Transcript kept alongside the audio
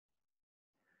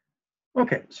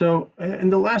Okay, so in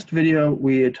the last video,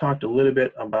 we had talked a little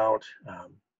bit about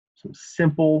some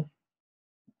simple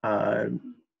uh,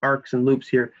 arcs and loops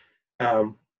here,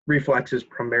 reflexes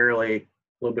primarily, a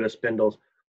little bit of spindles,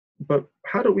 but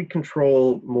how do we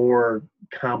control more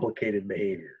complicated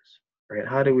behaviors, right?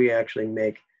 How do we actually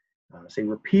make, say,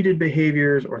 repeated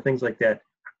behaviors or things like that?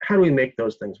 How do we make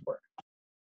those things work?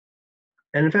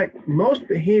 And in fact, most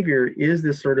behavior is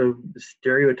this sort of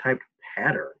stereotyped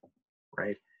pattern,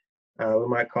 right? We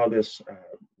might call this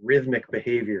rhythmic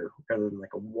behavior rather than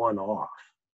like a one-off.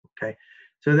 Okay,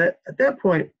 so that at that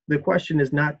point, the question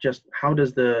is not just how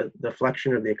does the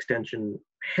flexion or the extension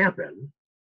happen,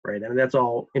 right? I mean, that's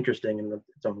all interesting in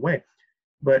its own way,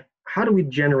 but how do we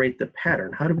generate the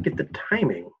pattern? How do we get the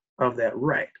timing of that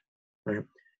right? Right?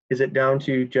 Is it down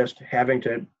to just having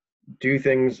to do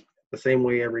things the same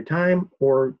way every time,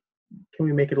 or can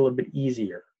we make it a little bit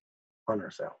easier on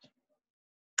ourselves?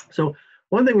 So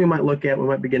one thing we might look at, we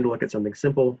might begin to look at something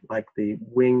simple like the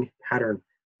wing pattern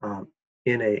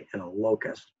in a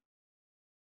locust.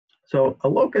 So a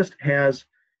locust has,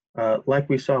 like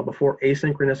we saw before,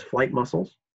 asynchronous flight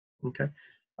muscles. Okay,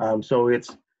 so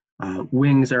its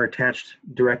wings are attached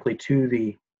directly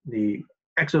to the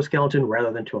exoskeleton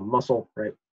rather than to a muscle,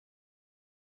 right?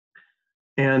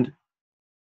 And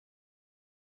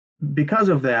because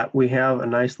of that, we have a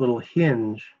nice little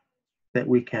hinge that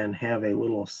we can have a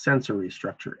little sensory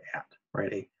structure at,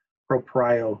 right? A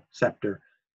proprioceptor,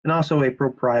 and also a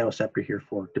proprioceptor here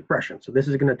for depression. So this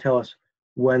is going to tell us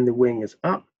when the wing is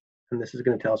up, and this is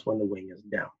going to tell us when the wing is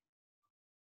down.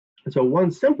 And so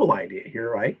one simple idea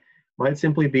here, right, might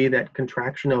simply be that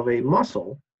contraction of a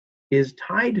muscle is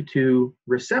tied to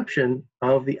reception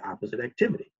of the opposite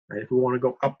activity, right? If we want to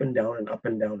go up and down and up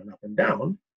and down and up and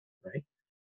down, right?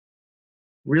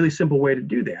 Really simple way to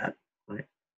do that, right,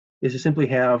 is to simply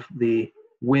have the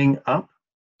wing up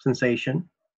sensation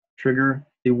trigger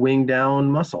the wing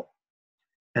down muscle,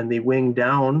 and the wing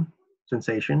down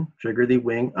sensation trigger the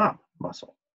wing up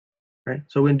muscle, right?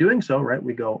 So in doing so, right,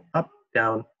 we go up,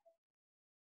 down,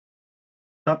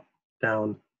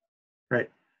 right?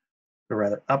 Or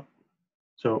rather up,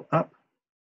 so up,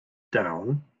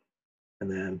 down,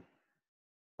 and then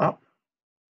up,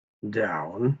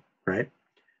 down, right?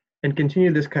 And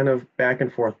continue this kind of back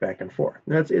and forth, back and forth.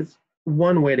 It's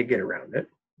one way to get around it,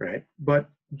 right? But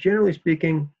generally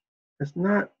speaking, that's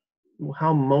not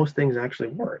how most things actually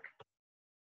work.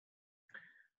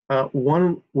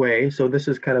 One way, so this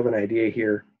is kind of an idea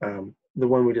here, the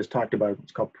one we just talked about,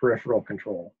 it's called peripheral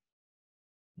control.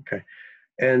 Okay,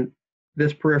 and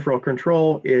this peripheral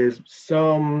control is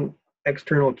some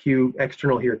external cue,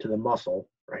 external here to the muscle,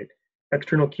 right?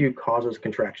 External cue causes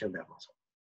contraction of that muscle.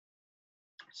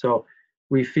 So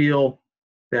we feel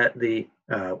that the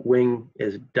wing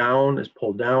is down, is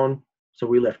pulled down, so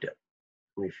we lift it.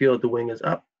 We feel that the wing is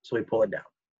up, so we pull it down.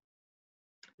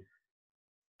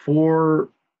 For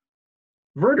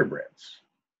vertebrates,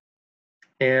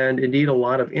 and indeed a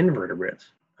lot of invertebrates,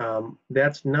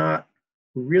 that's not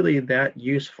really that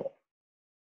useful.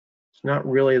 It's not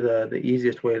really the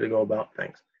easiest way to go about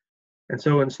things. And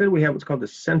so instead we have what's called the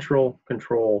central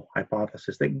control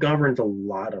hypothesis that governs a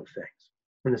lot of things.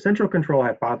 And the central control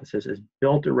hypothesis is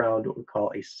built around what we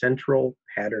call a central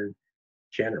pattern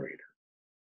generator.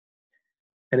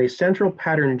 And a central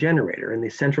pattern generator in the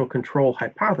central control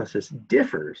hypothesis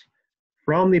differs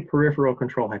from the peripheral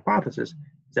control hypothesis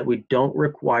is that we don't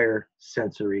require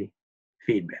sensory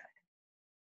feedback.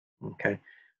 Okay,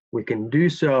 we can do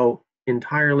so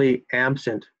entirely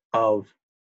absent of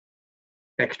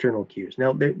external cues.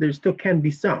 Now, there still can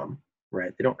be some,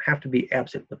 right? They don't have to be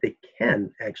absent, but they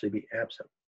can actually be absent.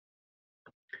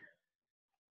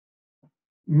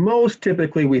 Most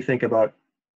typically, we think about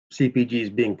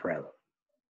CPGs being present,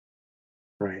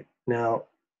 right? Now,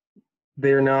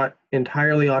 they're not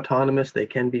entirely autonomous. They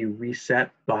can be reset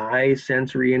by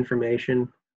sensory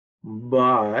information,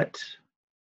 but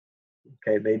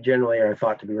okay, they generally are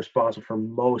thought to be responsible for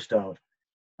most of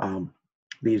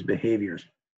these behaviors.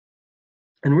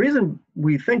 And the reason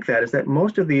we think that is that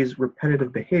most of these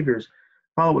repetitive behaviors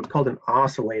follow what's called an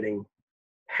oscillating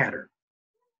pattern.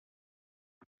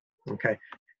 Okay,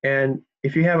 and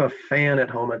if you have a fan at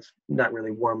home, it's not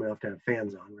really warm enough to have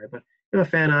fans on, right? But you have a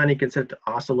fan on, you can set it to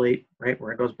oscillate, right?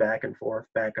 Where it goes back and forth,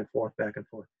 back and forth, back and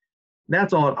forth.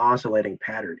 That's all an oscillating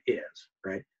pattern is,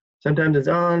 right? Sometimes it's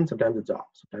on, sometimes it's off.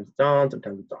 Sometimes it's on,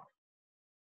 sometimes it's off.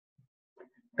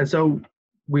 And so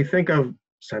we think of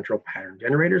central pattern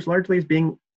generators largely as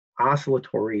being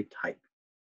oscillatory type.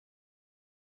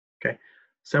 Okay,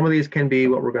 some of these can be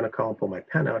what we're going to call, pull my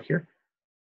pen out here,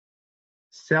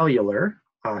 cellular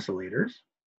oscillators.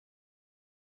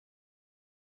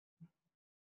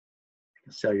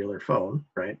 a cellular phone,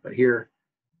 right? But here,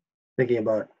 thinking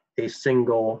about a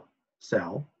single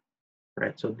cell,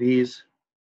 right? So these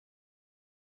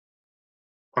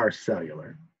are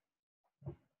cellular,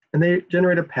 and they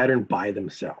generate a pattern by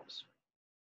themselves,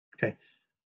 okay?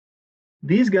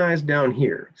 These guys down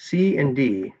here, C and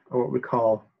D, are what we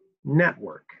call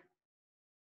network.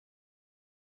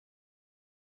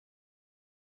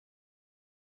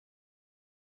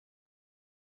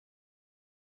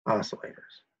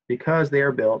 Oscillators, because they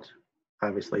are built,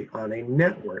 obviously, on a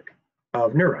network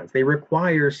of neurons. They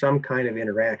require some kind of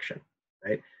interaction,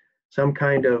 right? Some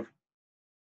kind of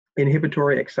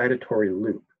inhibitory excitatory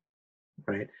loop,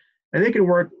 right? And they can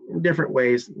work in different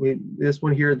ways. This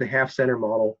one here, the half center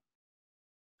model,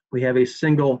 we have a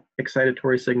single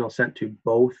excitatory signal sent to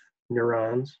both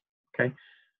neurons, okay?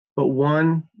 But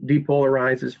one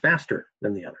depolarizes faster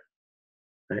than the other,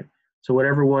 right? So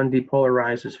whatever one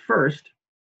depolarizes first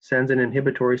sends an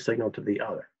inhibitory signal to the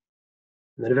other.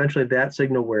 And then eventually that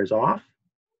signal wears off,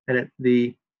 and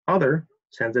the other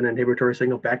sends an inhibitory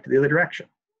signal back to the other direction,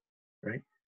 right?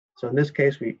 So in this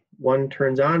case, one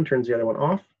turns on, turns the other one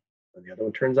off, and the other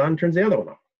one turns on, turns the other one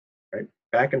off, right?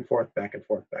 Back and forth, back and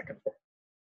forth, back and forth.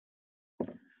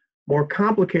 More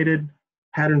complicated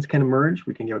patterns can emerge.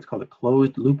 We can get what's called a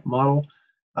closed loop model,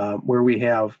 where we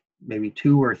have maybe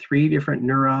 2 or 3 different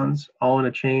neurons all in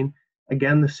a chain.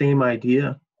 Again, the same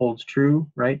idea holds true,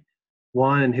 right?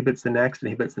 One inhibits the next,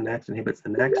 inhibits the next, inhibits the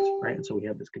next, right? And so we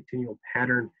have this continual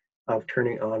pattern of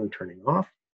turning on and turning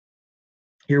off.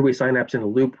 Here we synapse in a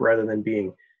loop rather than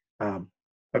being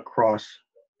across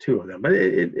 2 of them, but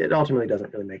it ultimately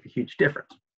doesn't really make a huge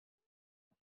difference.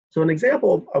 So an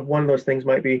example of one of those things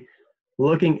might be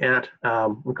looking at,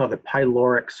 we call the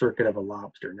pyloric circuit of a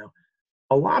lobster. Now,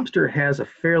 a lobster has a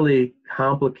fairly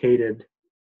complicated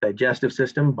digestive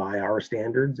system by our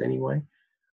standards anyway.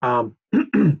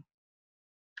 It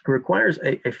requires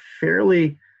a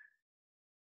fairly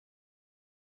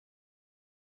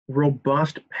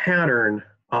robust pattern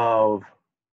of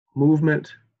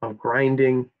movement, of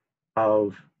grinding,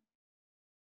 of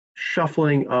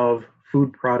shuffling of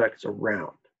food products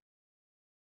around,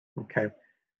 okay?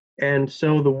 And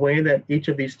so the way that each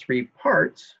of these 3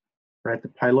 parts, right, the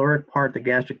pyloric part, the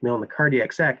gastric mill, and the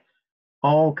cardiac sac,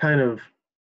 all kind of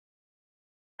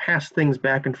pass things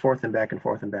back and forth and back and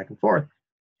forth and back and forth,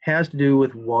 has to do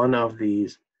with one of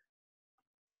these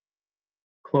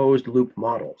closed loop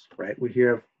models, right? We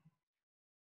have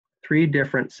 3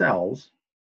 different cells,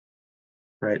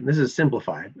 right? And this is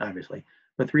simplified, obviously,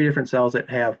 but 3 different cells that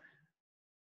have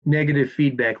negative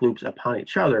feedback loops upon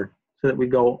each other, so that we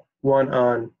go one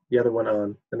on, the other one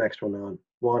on, the next one on,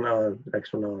 the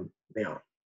next one on, beyond.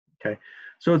 Okay,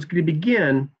 so it's going to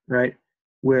begin, right,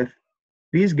 with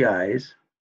these guys,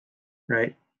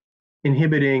 right,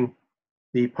 inhibiting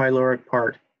the pyloric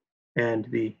part and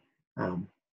the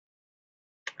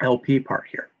LP part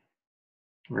here,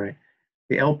 right?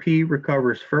 The LP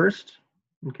recovers first,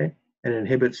 okay, and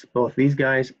inhibits both these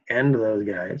guys and those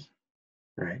guys,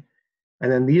 right?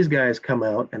 And then these guys come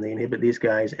out and they inhibit these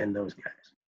guys and those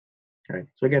guys, right?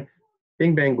 So again,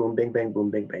 bing, bang, boom, bing, bang, boom,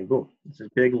 bing, bang, boom. It's this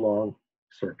big, long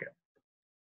circuit.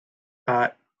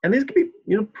 And these can be,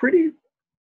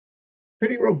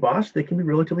 pretty robust. They can be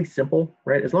relatively simple,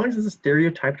 right? As long as it's a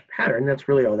stereotyped pattern, that's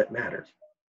really all that matters.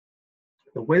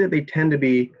 The way that they tend to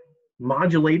be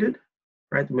modulated,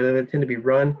 right, the way that they tend to be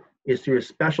run is through a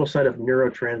special set of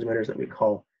neurotransmitters that we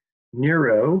call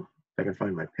if I can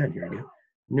find my pen here again,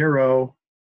 neuromodulators.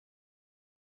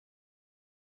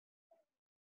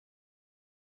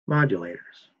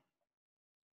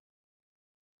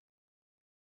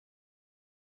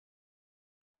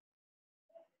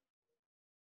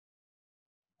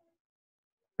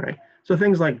 Right, so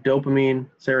things like dopamine,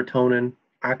 serotonin,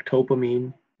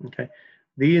 octopamine, okay,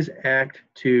 these act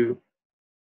to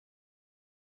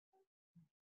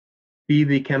be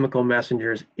the chemical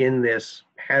messengers in this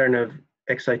pattern of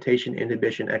excitation,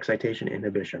 inhibition, excitation,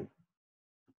 inhibition.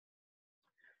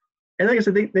 And like I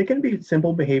said, they can be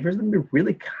simple behaviors, they can be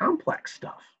really complex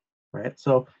stuff, right?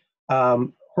 So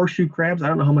horseshoe crabs, I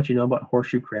don't know how much you know about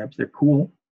horseshoe crabs. They're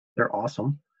cool, they're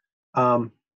awesome.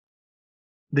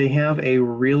 They have a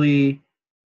really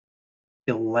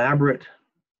elaborate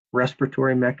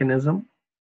respiratory mechanism,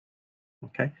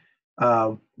 okay,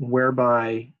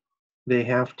 whereby they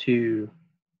have to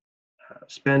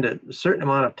spend a certain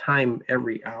amount of time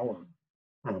every hour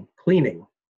cleaning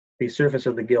the surface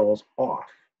of the gills off.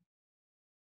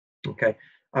 Okay,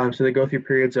 so they go through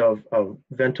periods of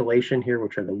ventilation here,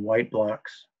 which are the white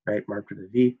blocks, right, marked with a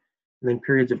V, and then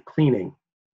periods of cleaning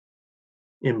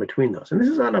in between those. And this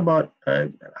is on about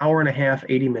an hour and a half,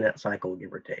 80-minute cycle,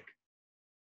 give or take.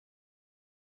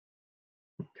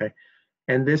 okay?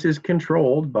 And this is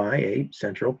controlled by a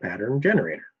central pattern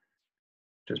generator,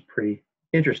 which is pretty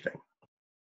interesting.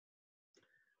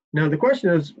 Now, the question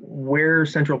is where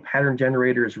central pattern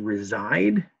generators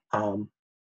reside.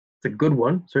 It's a good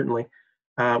one, certainly.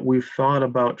 We've thought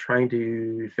about trying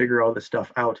to figure all this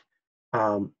stuff out,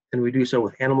 and we do so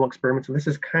with animal experiments. And this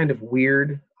is kind of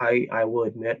weird, I will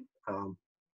admit,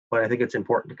 but I think it's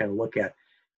important to kind of look at.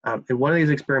 And one of these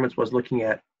experiments was looking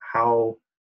at how,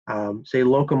 say,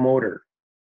 locomotor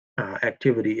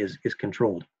activity is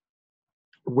controlled,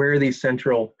 where the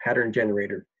central pattern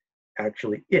generator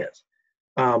actually is.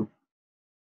 And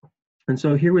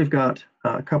so here we've got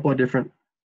a couple of different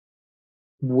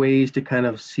ways to kind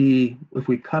of see if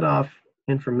we cut off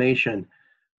information,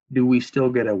 do we still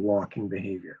get a walking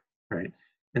behavior, right?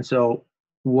 And so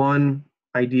one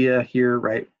idea here,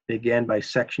 right, began by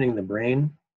sectioning the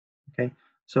brain, okay?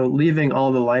 So leaving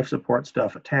all the life support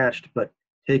stuff attached, but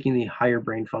taking the higher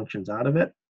brain functions out of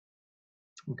it,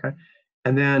 okay?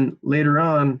 And then later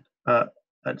on, a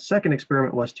second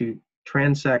experiment was to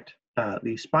transect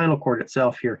the spinal cord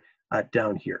itself here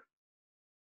down here.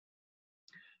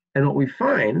 And what we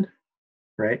find,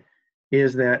 right,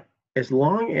 is that as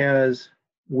long as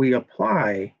we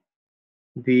apply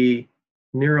the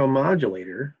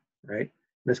neuromodulator, right, in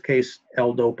this case,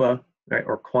 L-DOPA, right,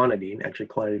 or clonidine, actually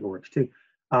clonidine works too,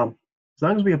 as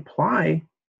long as we apply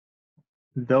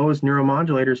those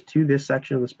neuromodulators to this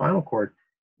section of the spinal cord,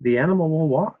 the animal will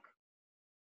walk.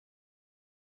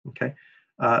 Okay,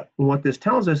 what this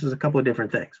tells us is a couple of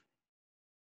different things.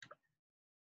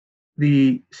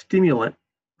 The stimulant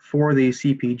for the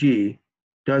CPG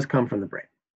does come from the brain.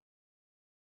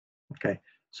 Okay,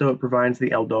 so it provides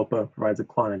the L-DOPA, provides the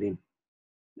clonidine.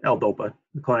 L-DOPA,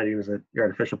 the clonidine is the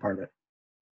artificial part of it.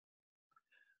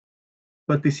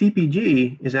 But the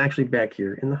CPG is actually back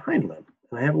here in the hind limb.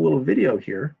 And I have a little video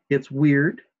here. It's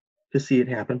weird to see it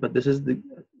happen, but this is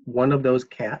one of those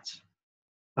cats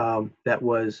that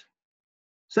was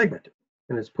segmented.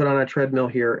 And it's put on a treadmill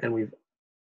here, and we've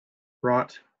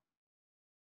brought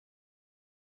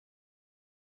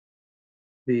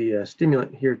the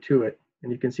stimulant here to it,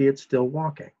 and you can see it's still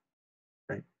walking,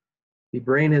 right? The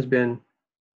brain has been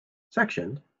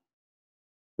sectioned,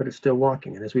 but it's still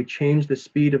walking. And as we change the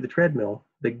speed of the treadmill,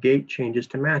 the gait changes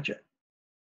to match it,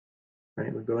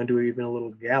 right? We go into even a little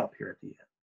gallop here at the end,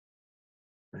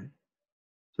 right?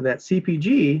 So that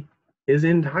CPG is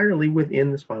entirely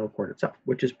within the spinal cord itself,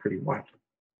 which is pretty wild.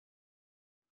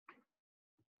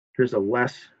 Here's a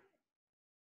less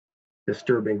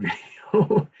disturbing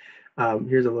video.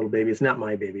 Here's a little baby. It's not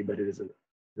my baby, but it is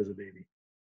a baby.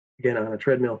 Again, on a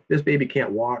treadmill. This baby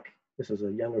can't walk. This is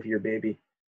a young of year baby,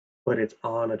 but it's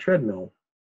on a treadmill,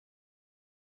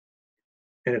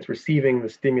 and it's receiving the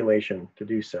stimulation to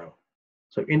do so.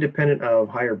 So independent of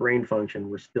higher brain function,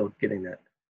 we're still getting that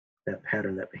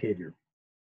pattern, that behavior.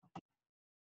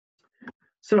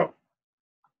 So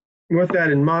with that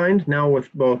in mind, now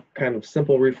with both kind of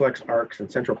simple reflex arcs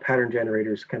and central pattern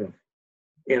generators kind of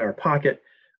in our pocket,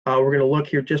 we're going to look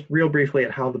here just real briefly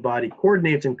at how the body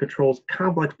coordinates and controls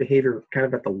complex behavior kind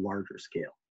of at the larger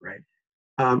scale, right?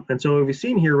 And so we've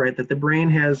seen here, right, that the brain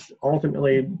has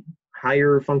ultimately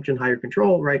higher function, higher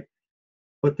control, right?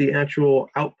 But the actual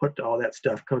output to all that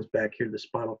stuff comes back here to the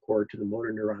spinal cord, to the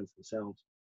motor neurons themselves,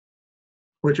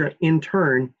 which are in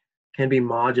turn can be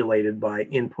modulated by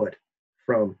input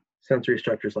from sensory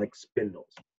structures like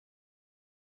spindles.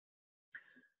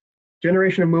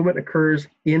 Generation of movement occurs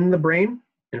in the brain,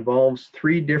 involves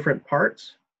three different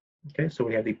parts. Okay, so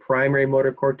we have the primary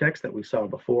motor cortex that we saw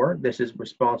before. This is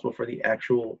responsible for the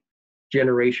actual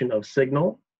generation of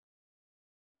signal,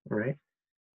 right?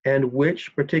 And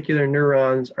which particular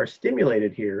neurons are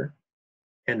stimulated here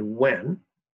and when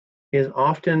is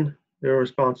often the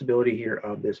responsibility here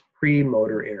of this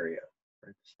premotor area,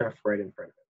 right? Stuff right in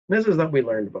front of it. And this is what we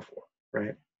learned before,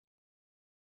 right?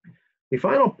 The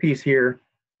final piece here,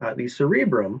 the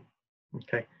cerebrum,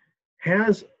 okay,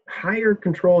 has higher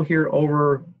control here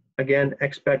over, again,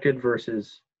 expected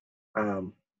versus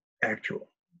actual,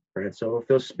 right? So if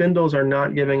those spindles are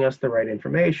not giving us the right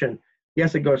information,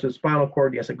 yes, it goes to the spinal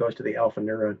cord, yes, it goes to the alpha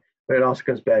neuron, but it also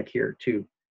comes back here to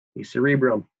the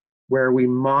cerebrum, where we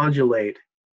modulate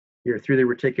here through the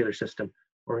reticular system,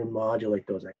 or we modulate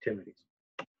those activities.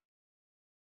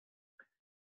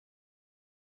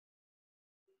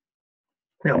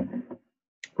 Now,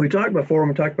 we talked before when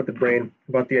we talked about the brain,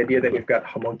 about the idea that we've got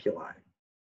homunculi,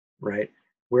 right?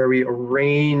 Where we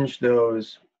arrange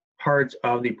those parts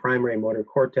of the primary motor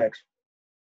cortex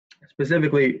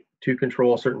specifically to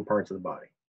control certain parts of the body.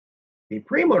 The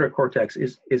premotor cortex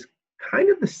is kind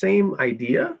of the same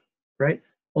idea, right?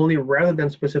 Only rather than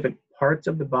specific parts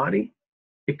of the body,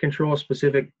 it controls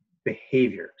specific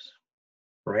behaviors,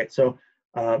 right? So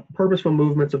purposeful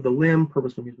movements of the limb,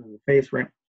 purposeful movements of the face, right?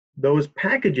 Those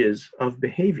packages of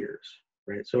behaviors,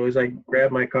 right? So as I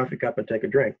grab my coffee cup and take a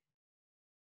drink,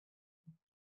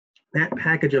 that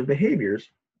package of behaviors,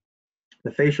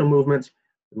 the facial movements,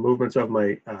 the movements of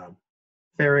my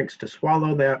pharynx to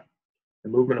swallow that, the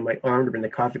movement of my arm to bring the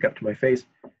coffee cup to my face,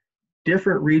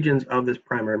 different regions of this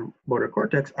primary motor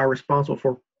cortex are responsible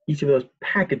for each of those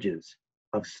packages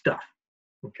of stuff.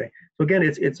 Okay, so again,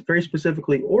 it's very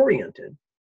specifically oriented,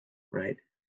 right?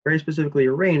 Very specifically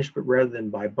arranged, but rather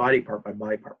than by body part, by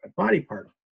body part, by body part,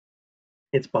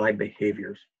 it's by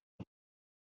behaviors.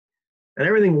 And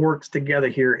everything works together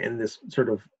here in this sort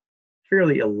of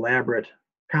fairly elaborate,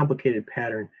 complicated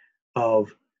pattern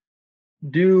of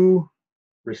do,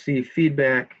 receive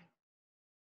feedback,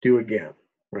 do again,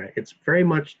 right? It's very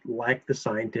much like the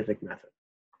scientific method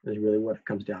is really what it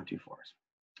comes down to for us.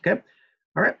 Okay,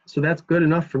 all right, so that's good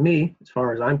enough for me as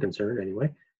far as I'm concerned anyway.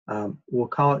 We'll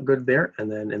call it good there, and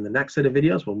then in the next set of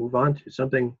videos, we'll move on to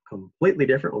something completely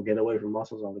different. We'll get away from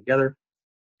muscles altogether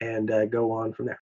and go on from there.